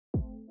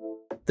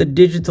The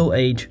digital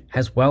age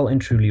has well and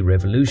truly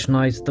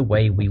revolutionized the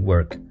way we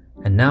work,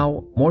 and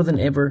now, more than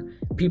ever,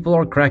 people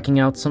are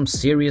cracking out some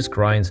serious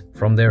grinds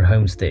from their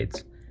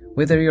homesteads.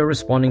 Whether you're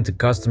responding to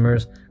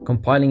customers,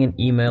 compiling an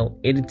email,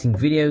 editing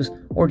videos,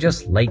 or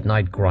just late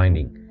night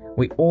grinding,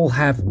 we all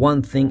have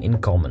one thing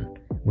in common.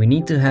 We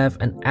need to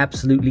have an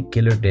absolutely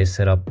killer desk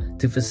setup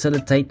to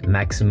facilitate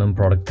maximum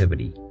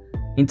productivity.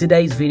 In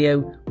today's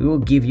video, we will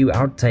give you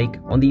our take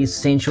on the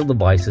essential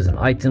devices and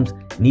items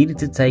needed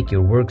to take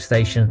your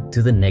workstation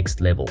to the next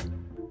level.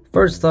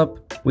 First up,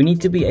 we need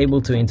to be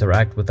able to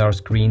interact with our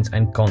screens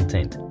and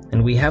content,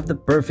 and we have the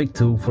perfect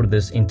tool for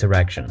this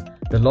interaction,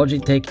 the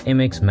Logitech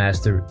MX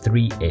Master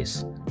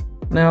 3S.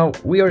 Now,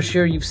 we are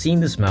sure you've seen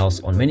this mouse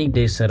on many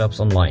desk setups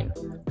online,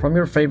 from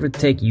your favorite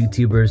tech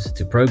YouTubers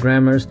to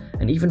programmers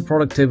and even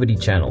productivity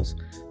channels.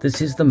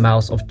 This is the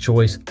mouse of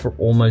choice for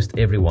almost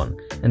everyone,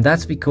 and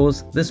that's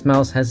because this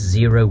mouse has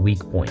zero weak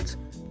points.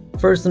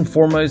 First and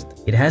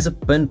foremost, it has a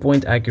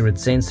pinpoint accurate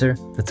sensor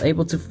that's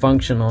able to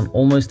function on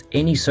almost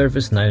any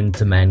surface known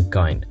to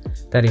mankind.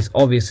 That is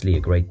obviously a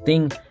great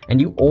thing, and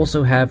you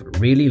also have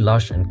really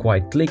lush and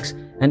quiet clicks,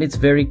 and it's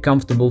very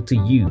comfortable to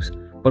use.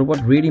 But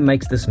what really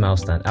makes this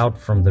mouse stand out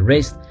from the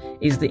rest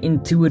is the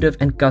intuitive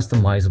and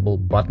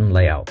customizable button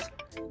layout.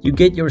 You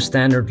get your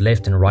standard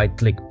left and right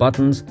click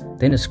buttons,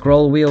 then a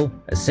scroll wheel,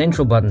 a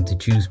central button to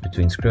choose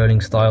between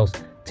scrolling styles,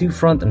 two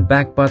front and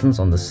back buttons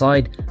on the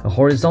side, a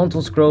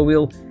horizontal scroll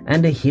wheel,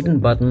 and a hidden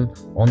button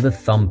on the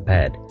thumb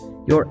pad.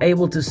 You're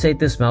able to set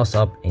this mouse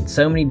up in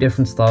so many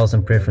different styles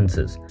and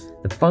preferences.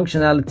 The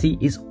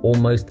functionality is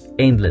almost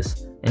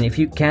endless, and if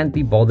you can't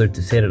be bothered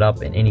to set it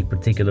up in any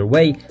particular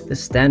way, the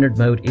standard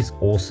mode is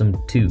awesome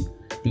too.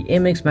 The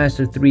MX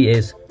Master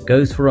 3S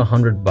goes for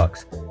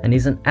 $100 and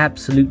is an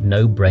absolute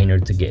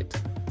no-brainer to get.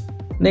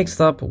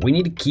 Next up, we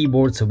need a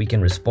keyboard so we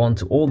can respond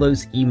to all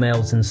those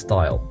emails in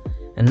style.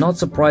 And not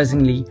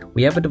surprisingly,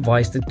 we have a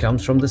device that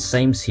comes from the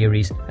same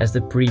series as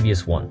the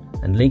previous one,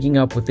 and linking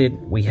up with it,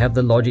 we have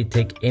the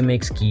Logitech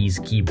MX Keys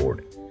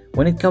keyboard.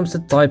 When it comes to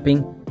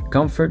typing,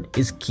 comfort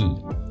is key.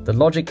 The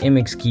Logitech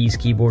MX Keys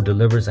keyboard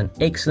delivers an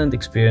excellent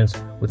experience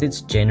with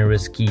its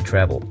generous key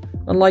travel.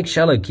 Unlike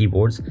shallow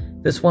keyboards,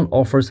 this one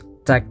offers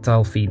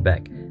tactile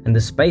feedback, and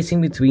the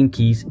spacing between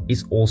keys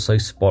is also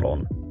spot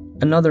on.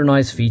 Another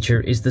nice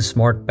feature is the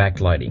smart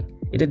backlighting.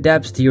 It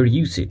adapts to your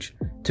usage,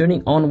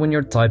 turning on when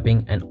you're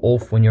typing and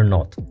off when you're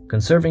not,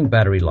 conserving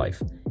battery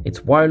life.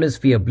 It's wireless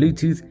via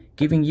Bluetooth,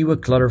 giving you a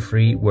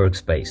clutter-free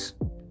workspace.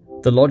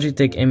 The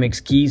Logitech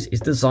MX Keys is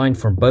designed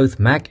for both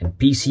Mac and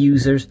PC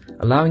users,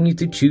 allowing you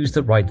to choose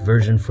the right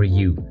version for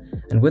you.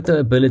 And with the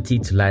ability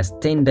to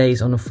last 10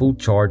 days on a full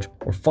charge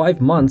or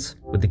 5 months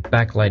with the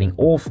backlighting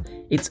off,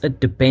 it's a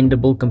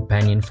dependable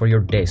companion for your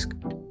desk.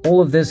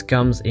 All of this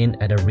comes in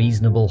at a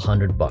reasonable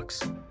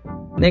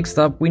 $100. Next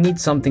up, we need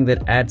something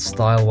that adds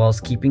style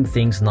whilst keeping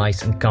things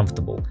nice and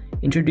comfortable.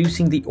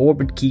 Introducing the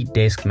Orbitkey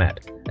Desk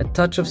Mat, a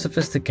touch of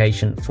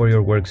sophistication for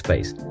your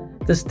workspace.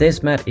 This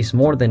desk mat is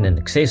more than an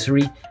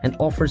accessory and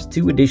offers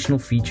 2 additional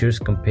features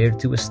compared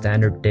to a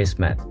standard desk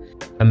mat.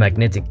 A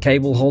magnetic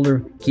cable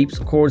holder keeps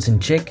cords in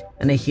check,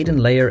 and a hidden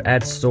layer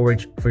adds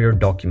storage for your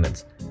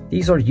documents.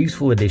 These are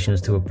useful additions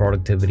to a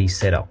productivity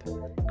setup.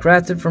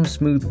 Crafted from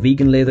smooth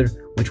vegan leather,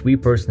 which we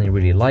personally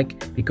really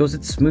like because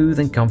it's smooth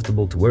and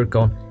comfortable to work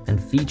on,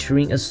 and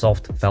featuring a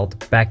soft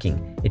felt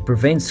backing. It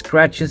prevents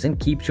scratches and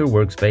keeps your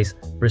workspace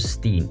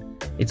pristine.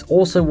 It's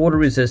also water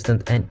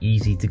resistant and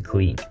easy to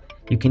clean.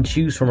 You can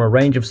choose from a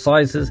range of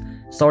sizes,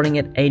 starting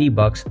at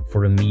 $80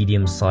 for a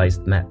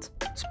medium-sized mat.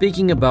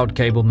 Speaking about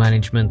cable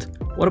management,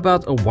 what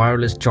about a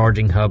wireless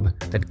charging hub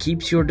that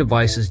keeps your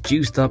devices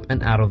juiced up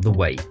and out of the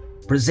way?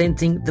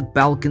 Presenting the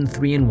Belkin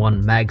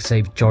 3-in-1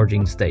 MagSafe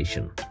charging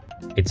station.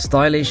 It's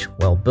stylish,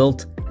 well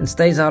built, and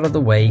stays out of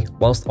the way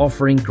whilst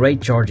offering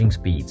great charging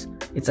speeds.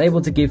 It's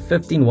able to give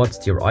 15 watts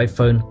to your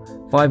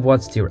iPhone, 5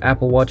 watts to your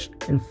Apple Watch,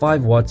 and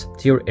 5 watts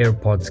to your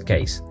AirPods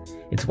case.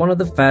 It's one of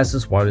the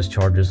fastest wireless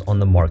chargers on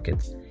the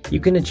market. You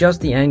can adjust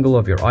the angle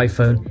of your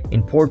iPhone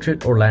in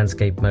portrait or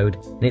landscape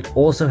mode, and it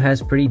also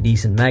has pretty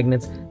decent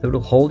magnets that will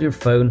hold your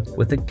phone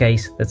with a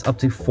case that's up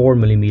to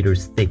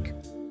 4mm thick.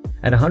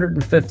 At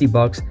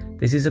 $150,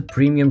 this is a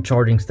premium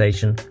charging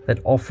station that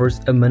offers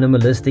a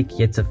minimalistic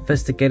yet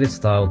sophisticated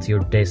style to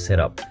your desk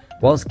setup,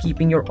 whilst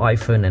keeping your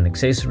iPhone and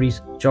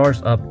accessories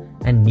charged up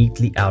and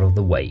neatly out of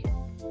the way.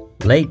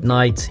 Late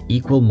nights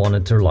equal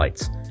monitor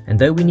lights. And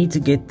though we need to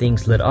get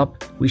things lit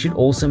up, we should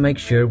also make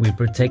sure we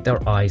protect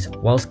our eyes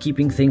whilst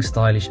keeping things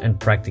stylish and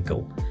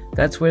practical.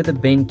 That's where the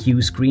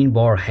BENQ screen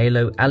bar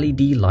halo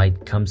LED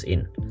light comes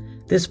in.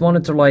 This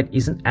monitor light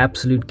is an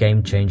absolute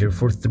game changer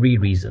for 3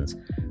 reasons.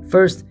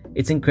 First,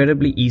 it's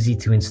incredibly easy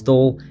to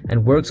install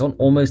and works on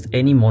almost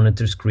any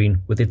monitor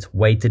screen with its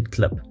weighted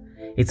clip.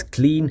 It's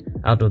clean,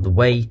 out of the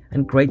way,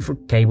 and great for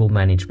cable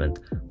management,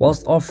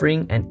 whilst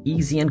offering an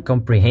easy and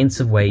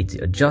comprehensive way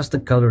to adjust the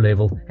color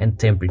level and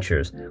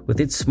temperatures with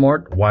its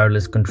smart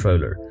wireless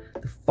controller.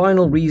 The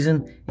final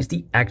reason is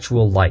the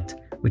actual light,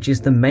 which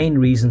is the main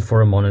reason for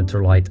a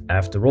monitor light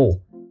after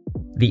all.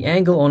 The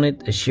angle on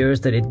it assures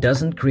that it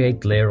doesn't create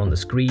glare on the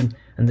screen,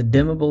 and the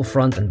dimmable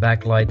front and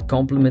back light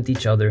complement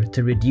each other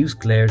to reduce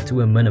glare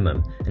to a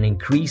minimum and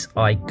increase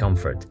eye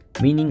comfort,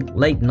 meaning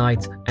late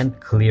nights and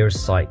clear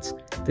sights.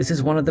 This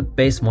is one of the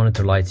best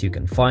monitor lights you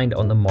can find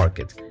on the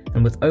market,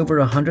 and with over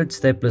 100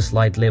 stepless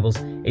light levels,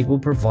 it will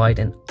provide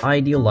an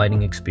ideal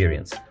lighting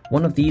experience.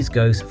 One of these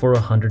goes for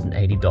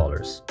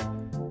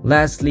 $180.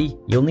 Lastly,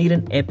 you'll need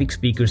an epic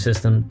speaker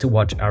system to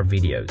watch our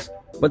videos.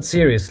 But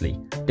seriously,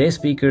 desk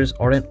speakers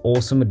are an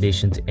awesome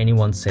addition to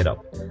anyone's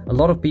setup. A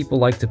lot of people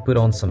like to put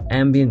on some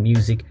ambient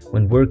music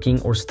when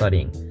working or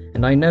studying.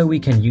 And I know we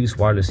can use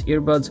wireless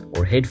earbuds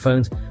or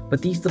headphones,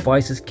 but these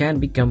devices can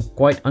become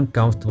quite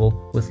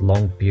uncomfortable with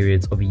long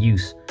periods of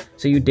use.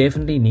 So you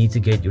definitely need to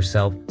get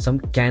yourself some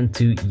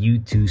Kanto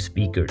YU2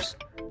 speakers.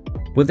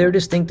 With their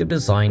distinctive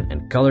design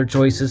and color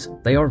choices,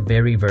 they are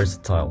very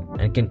versatile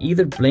and can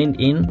either blend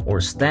in or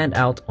stand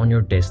out on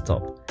your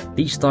desktop.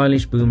 These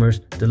stylish boomers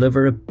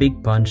deliver a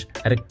big punch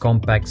at a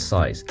compact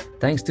size,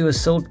 thanks to a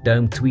silk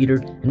dome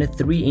tweeter and a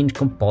 3-inch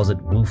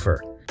composite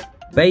woofer.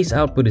 Bass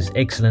output is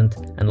excellent,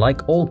 and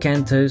like all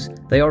Kantos,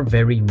 they are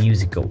very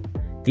musical.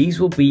 These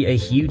will be a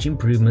huge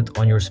improvement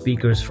on your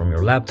speakers from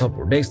your laptop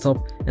or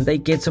desktop, and they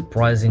get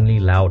surprisingly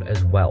loud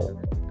as well.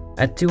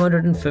 At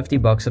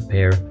 $250 a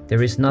pair,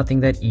 there is nothing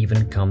that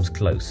even comes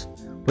close.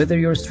 Whether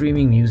you're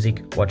streaming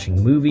music,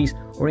 watching movies,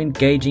 or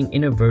engaging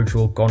in a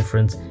virtual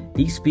conference,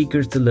 these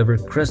speakers deliver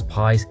crisp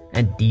highs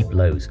and deep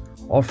lows,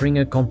 offering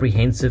a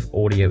comprehensive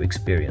audio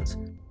experience.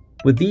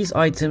 With these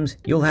items,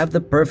 you'll have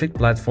the perfect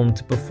platform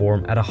to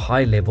perform at a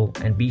high level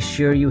and be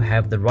sure you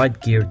have the right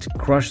gear to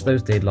crush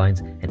those deadlines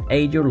and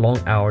aid your long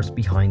hours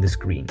behind the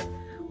screen.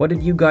 What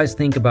did you guys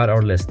think about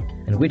our list,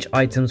 and which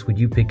items would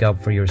you pick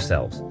up for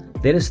yourselves?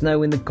 Let us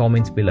know in the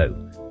comments below.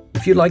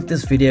 If you liked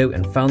this video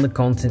and found the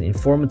content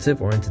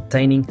informative or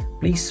entertaining,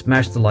 please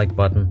smash the like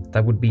button,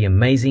 that would be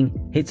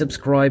amazing. Hit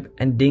subscribe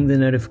and ding the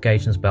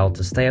notifications bell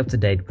to stay up to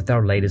date with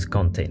our latest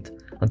content.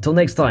 Until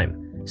next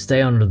time,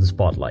 stay under the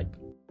spotlight.